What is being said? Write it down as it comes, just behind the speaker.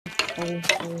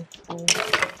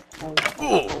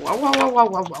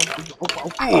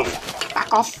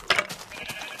Back off.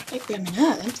 They've been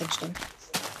hurt, them things do.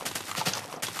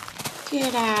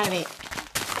 Get out of it.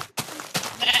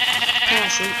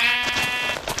 Parachute.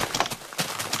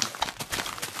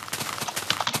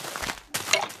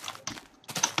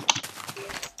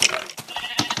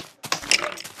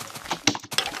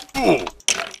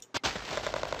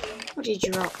 What did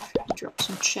you drop? You dropped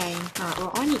some chain. Right,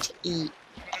 well, I need to eat.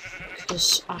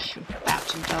 Because I am about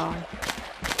to die.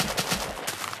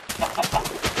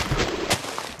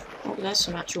 Oh, there's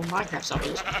some actual Minecraft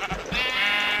zombies.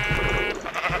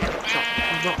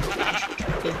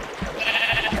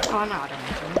 Oh no, I don't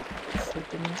need to.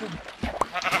 Flipping into them.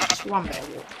 Just one bit of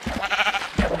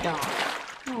water. Die.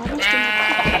 Oh, I lost my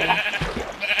coffee.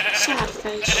 Sad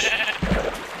face.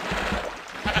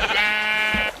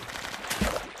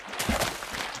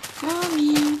 Come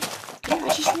in. Yeah, I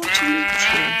just want to eat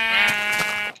you.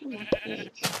 Come on, there you go.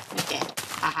 You're dead.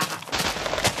 Ha ha ha.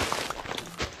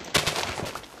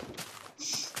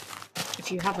 If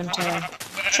you haven't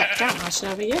checked out my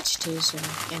server yet, it is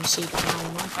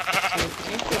mc.online. So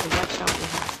yeah, the website we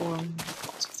have for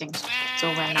lots of things. It's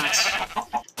all very nice.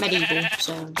 Medieval,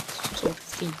 so sort of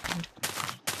themed.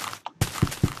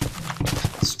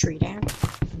 This tree down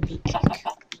and be epic.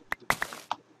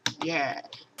 Yeah.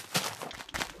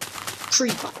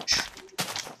 Tree punch.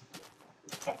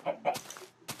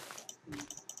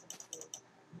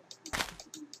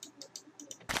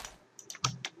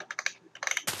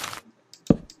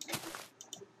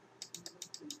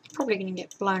 Probably going to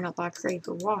get blown up by a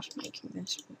creeper whilst making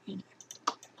this, but you know,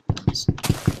 let's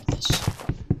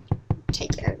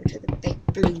take it over to the big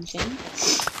blue thing.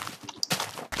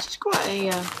 This is quite a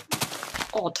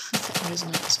odd thing, isn't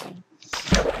it? This game.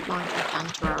 Minecraft and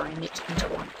Terraria mixed into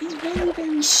one. It's very,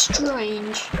 very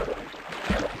strange.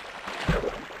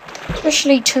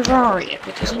 Especially Terraria,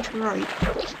 because in Terraria,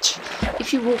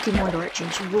 if you walk in one direction,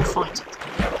 you will find something.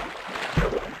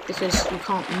 Because you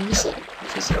can't miss it,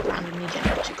 because it randomly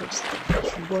generates a good thing,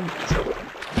 which you won't miss it.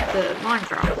 But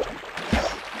Minecraft,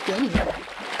 go anywhere,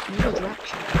 in any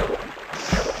direction.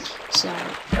 So,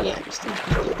 yeah, this thing's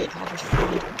going to be a bit harder to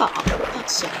find, but, that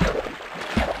said,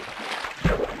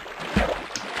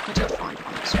 I did find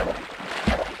one as well.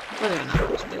 Whether or not it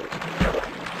was built,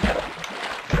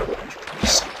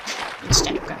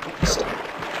 instead of going with the stuff.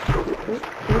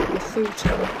 Oh, the food's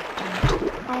gone.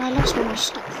 Oh, I lost all my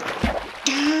stuff.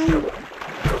 Damn!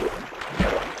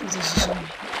 There's a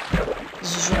zombie.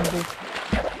 There's a zombie.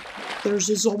 There's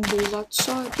a zombie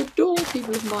outside the door,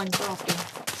 people of Minecrafting.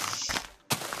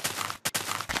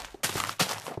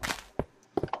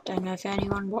 Don't know if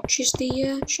anyone watches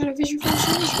the Shadow Vision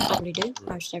series. You probably do.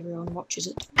 Most everyone watches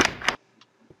it.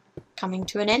 Coming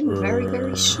to an end very,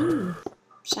 very soon.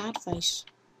 Sad face.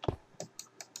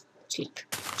 Sleep.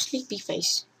 Sleepy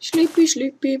face. Sleepy,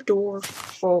 sleepy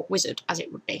dwarf. Or wizard, as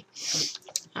it would be.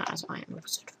 As I am a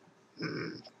wizard.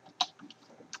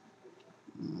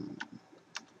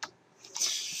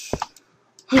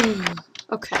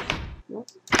 Okay. Well,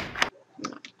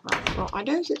 no. Right. Well, I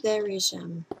know that there is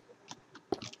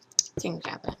things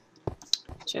out there.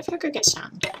 So if I go get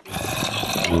sand. Die!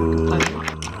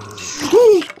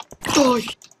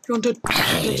 You're on the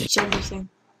dirty zombie thing.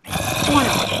 Why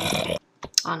not?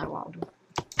 I know what I'll do.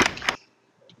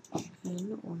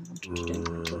 Not what I wanted to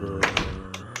do.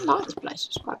 I like this place,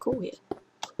 it's quite cool here.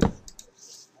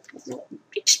 I've not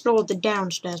explored the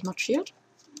downstairs much yet.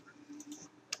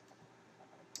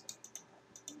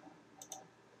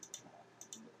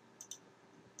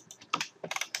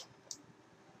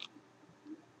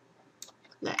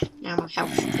 There, now my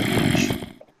health is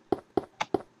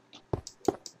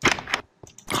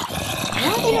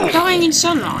why are they not dying in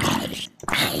sunlight?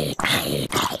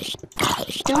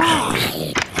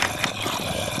 Die!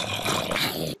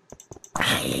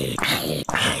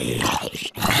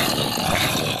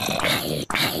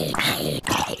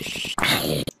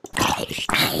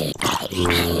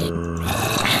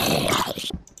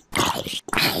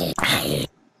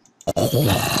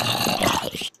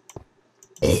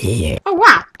 Oh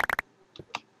wow!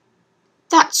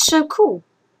 That's so cool.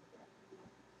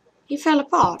 He fell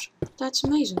apart. That's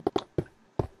amazing.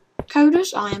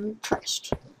 Coders, I am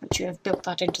impressed that you have built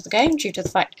that into the game due to the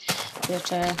fact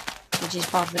that it is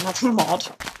part of another mod.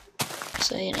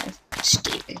 So, you know,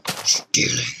 stealing.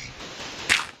 Stealing.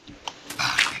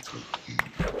 Bad people.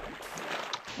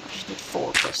 I just need 4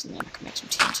 of this and then I can make some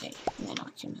TNT. And then I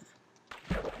can...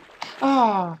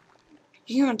 Oh!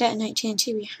 You can't detonate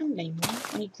TNT with your hand anymore.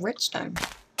 I need redstone.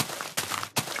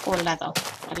 Or leather.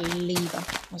 A lever,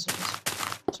 as it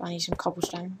is. So I need some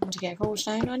cobblestone. And to get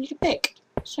cobblestone, I need a pick.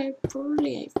 So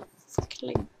brilliant. freaking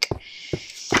link.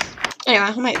 Anyway,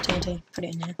 I'll make the TNT, put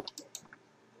it in there.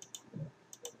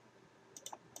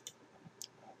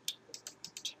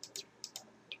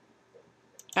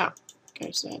 Oh,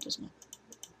 goes there, doesn't it?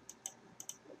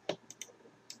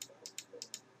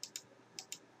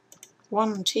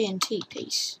 One TNT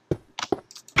piece.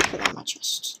 Put that on my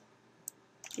chest.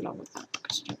 Along with that,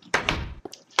 because I don't know.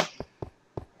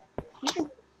 I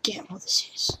don't get what this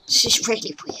is. This is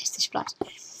really weird, this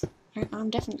place. I'm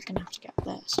definitely going to have to get up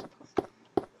there at some point.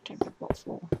 I don't know what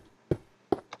for.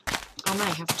 I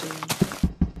may have to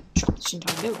chop this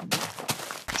entire building down.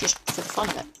 Just for the fun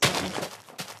of it.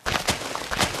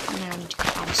 Now I need to go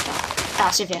find stuff.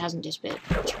 That's if it hasn't disappeared,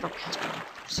 which it probably has been,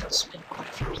 because it's been quite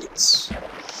a few minutes.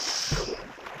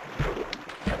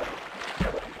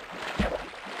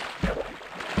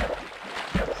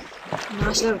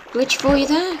 Nice little glitch for you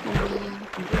there on the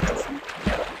computer front.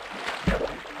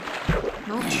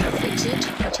 Not fix it,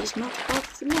 it is not part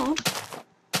of the mod.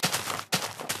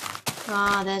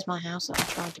 Ah, there's my house that I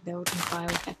tried to build and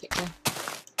failed epically.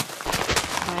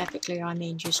 By epically I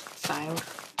mean just failed.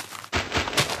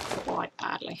 Quite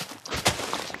badly.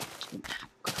 Didn't have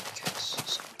good mechanics,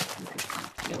 so I'm just kind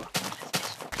of blew up in my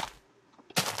face.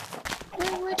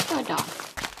 Where did I die?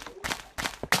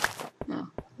 Oh,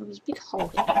 there was a big hole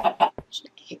here. It's an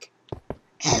egg.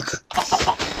 Egg! I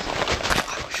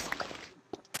wish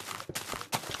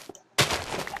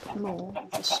fucking more of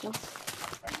this stuff.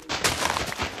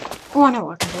 Oh, I know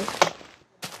what I can do.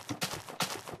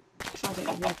 If I get a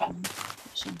red one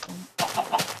at some point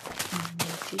in the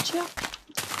near future,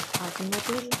 I can make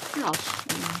a little house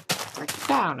and break it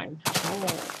down and have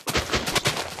more.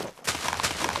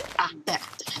 Ah, there.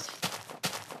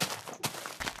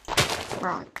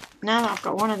 Right, now that I've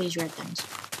got one of these red things,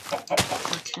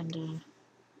 I can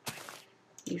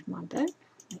use my bow,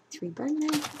 make 3 bone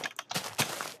now.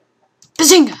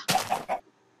 BAZINGA!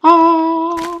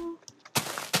 Oh!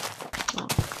 Well,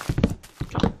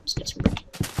 let's get some red.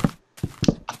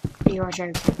 You are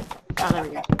joking. Oh, there we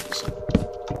go.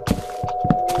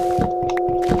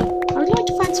 I would like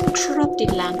to find some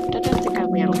corrupted land, but I don't think I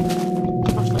will.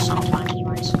 Not for some time,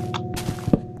 anyways.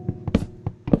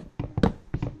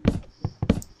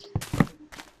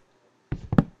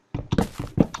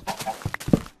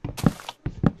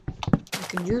 I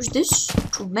can use this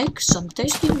to make some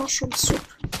tasty mushroom soup.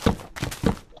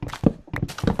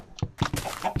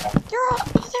 Are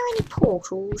there any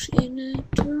portals in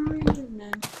Terraria? I don't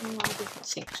know. Well, I didn't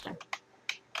think so.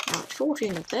 Now it's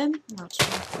 14 of them. Now it's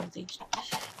 1 of these.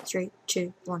 3,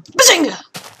 2, 1. BAZINGA!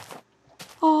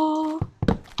 Oh.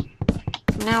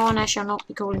 From now on, I shall not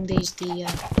be calling these the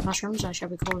mushrooms. I shall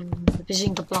be calling them the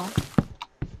BAZINGA plant.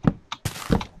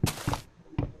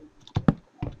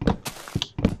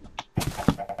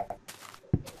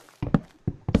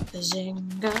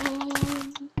 BAZINGA!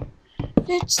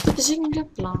 It's the BAZINGA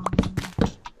plant.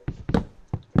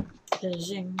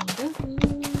 BAZINGA!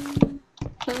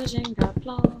 BAZINGA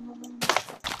plant.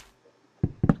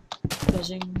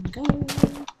 BAZINGA!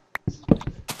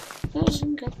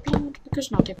 BAZINGA plant. Because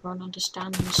not everyone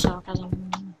understands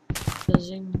sarcasm.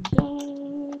 BAZINGA!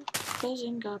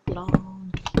 BAZINGA plant.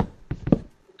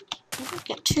 I don't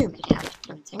get too many out of this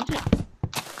bloody thing, do I?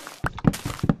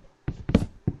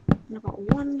 And I've got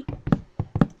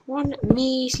one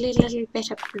measly little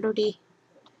bit of bloody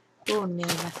bone meal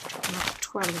left. And I've got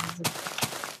 12 of them.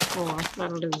 Oh,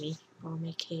 that'll do me. I'll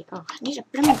make it. Oh, I need a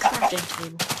blooming crafting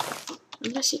table.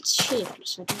 Unless it's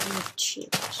shapeless. I don't know if it's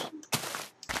shapeless.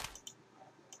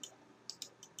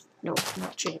 No,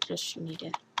 not shapeless. You need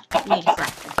a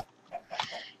crafter.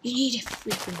 You need a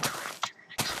freaking crafter.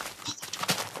 I can't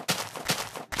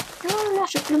bother. There are a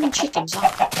lot of blooming chickens,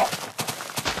 aren't there?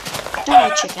 Die,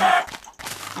 chicken.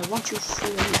 I want you for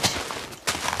your meat.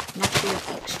 Not for your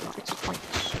eggs. Well, it's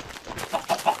pointless.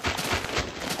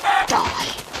 Die.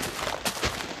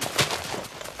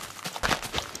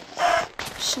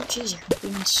 So much easier than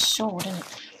being sword, isn't it?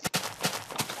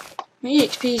 My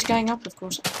EXP is going up, of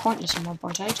course. Pointless in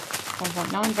 1.8.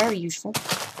 1.9, very useful.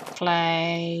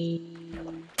 Clay.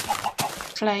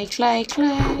 Clay, clay,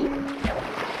 clay.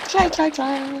 Clay, clay,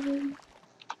 clay.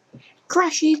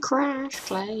 Crashy crash.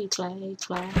 Clay, clay,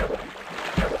 clay.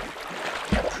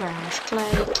 Crash,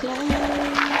 clay, clay.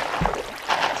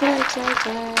 Clay, clay,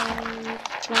 clay.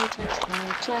 Clay, clay,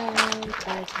 clay, clay,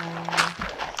 clay, clay.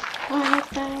 I have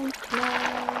found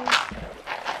clay.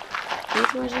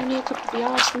 It was only a couple of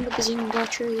yards from the BAZINGA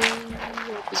tree, or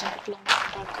BAZINGA plant, I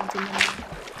can't remember.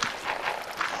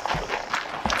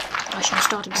 I shall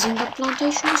start a BAZINGA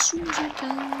plantation as soon as I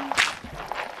can.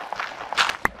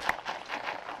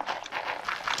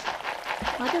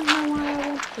 I don't know why I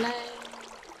want to play.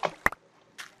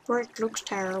 brick looks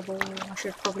terrible. I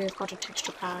should probably have got a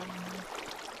texture pack.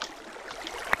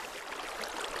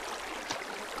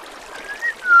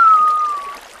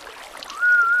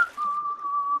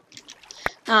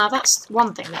 That's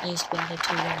one thing that needs to be added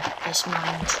to this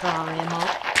Minerraria mod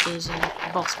is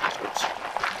boss battles.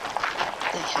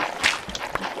 They haven't,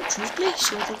 unfortunately,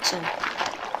 so that's a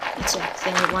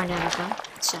thing that won't ever come.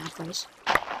 It's sad face.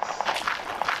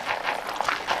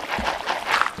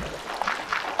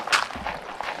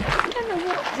 I don't know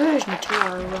what version of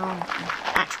Terraria we're on,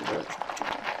 actual version of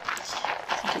Terraria.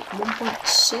 I think it's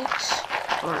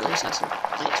 1.6, or at least that's the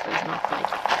latest version I've played.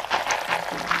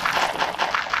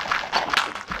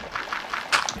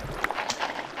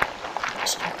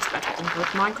 So much better than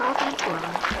both Minecraft and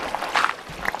Terraria.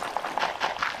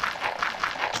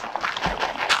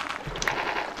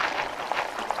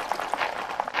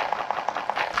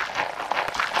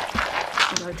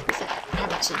 Although, to be fair, I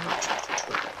haven't seen much of the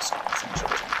Terraria, so I think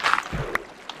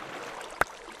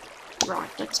it's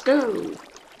right, let's go!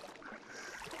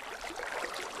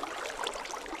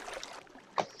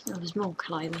 Oh, there's more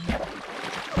clay there.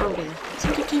 Oh dear. I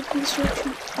think it came from this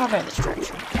direction. I'll go this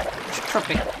direction. I should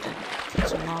probably put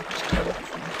some markers down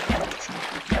from the direction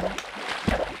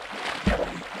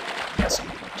at some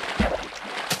point.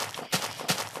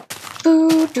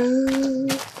 Boo-doo!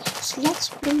 Let's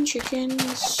bring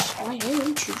chickens. I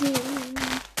hate you.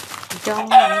 Die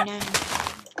now.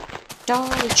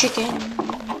 Die chicken.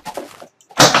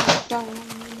 Die.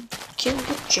 Kill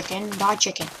the chicken. Die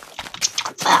chicken.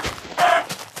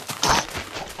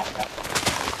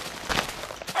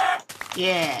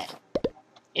 Yeah.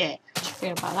 Yeah. How do you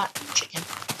feel about that, chicken?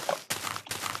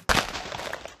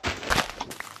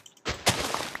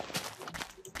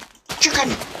 Chicken!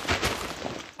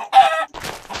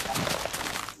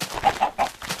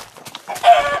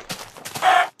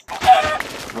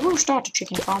 I will start a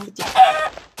chicken farm with you.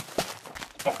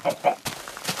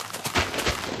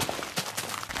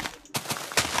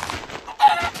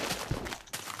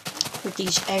 With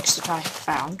these eggs that I have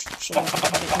found, so I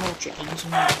can get more chickens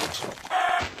and more eggs.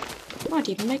 Might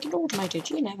even make it automated,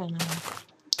 you never know.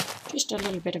 Just a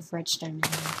little bit of redstone in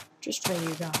there, just for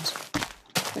you guys.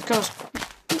 Because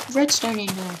redstone in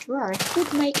Terraria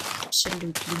would make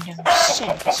absolutely no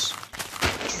sense,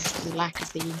 due to the lack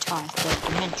of the entire third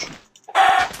dimension.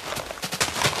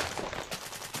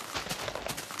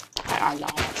 I lie,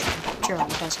 actually.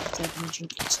 Terraria does have a third dimension,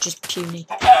 it's just puny.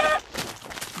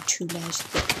 And 2 layers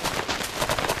thick.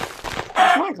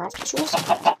 Minecraft is also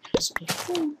has a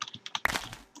full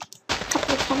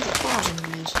couple of 100,000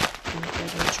 layers in the third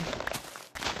dimension.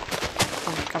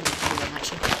 Probably a couple of million,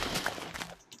 actually.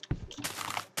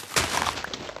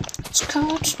 Let's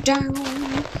cut down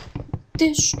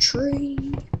this tree.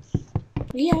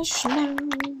 Yes, no.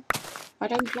 I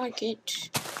don't like it.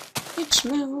 It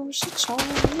smells. It's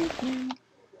horrid now.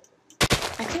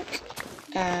 I think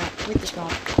with this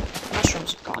mod,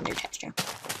 mushrooms have got a new texture.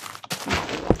 I might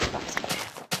be wrong, but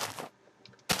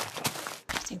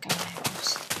I think I have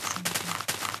this thing.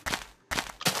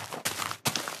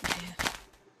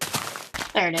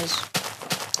 There it is.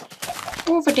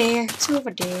 Over there. It's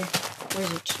over there. Where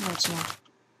is it? No, it's not.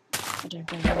 I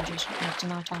don't know where it is. No, it's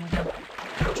night time again.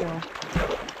 Sure.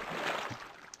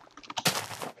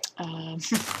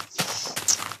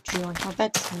 Do you like my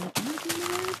bed tonight? I don't know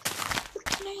where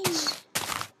it is.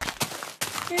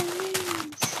 There it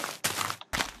is.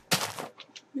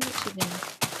 What's it in?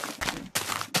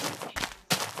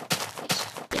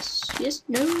 Yes, yes,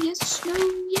 no, yes, no,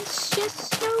 yes, yes,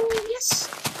 no, yes.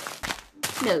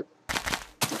 No.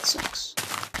 That sucks.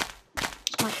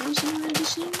 Is my house in already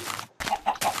seen?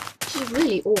 This is a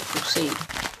really awful scene.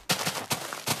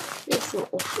 Awful,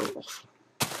 awful, awful.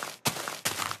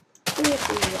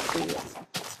 Awful, awful, awful.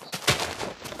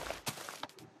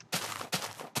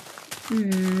 I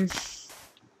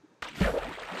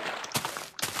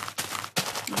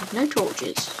have no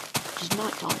torches. It is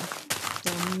night time.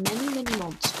 There are many, many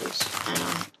monsters, and I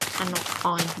cannot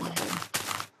find my home.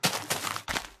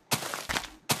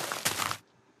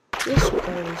 This will go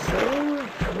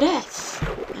for death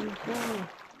and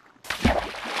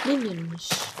minions,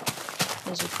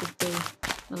 as it would be.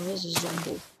 Oh, there's a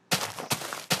zombie.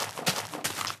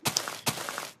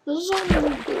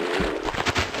 Zombie.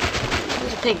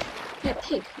 There's a pig. Yeah,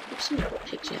 pig. I've seen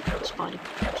pigs yet. Spider.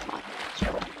 Spider.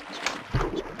 Spider.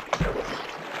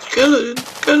 Skeleton,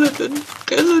 skeleton,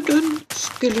 skeleton,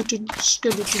 skeleton,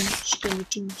 skeleton,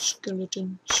 skeleton, skeleton,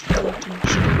 skeleton, skeleton.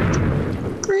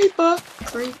 Creeper,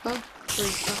 creeper,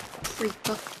 creeper,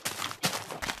 creeper.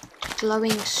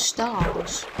 Glowing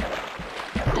stars.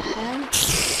 What the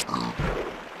hell?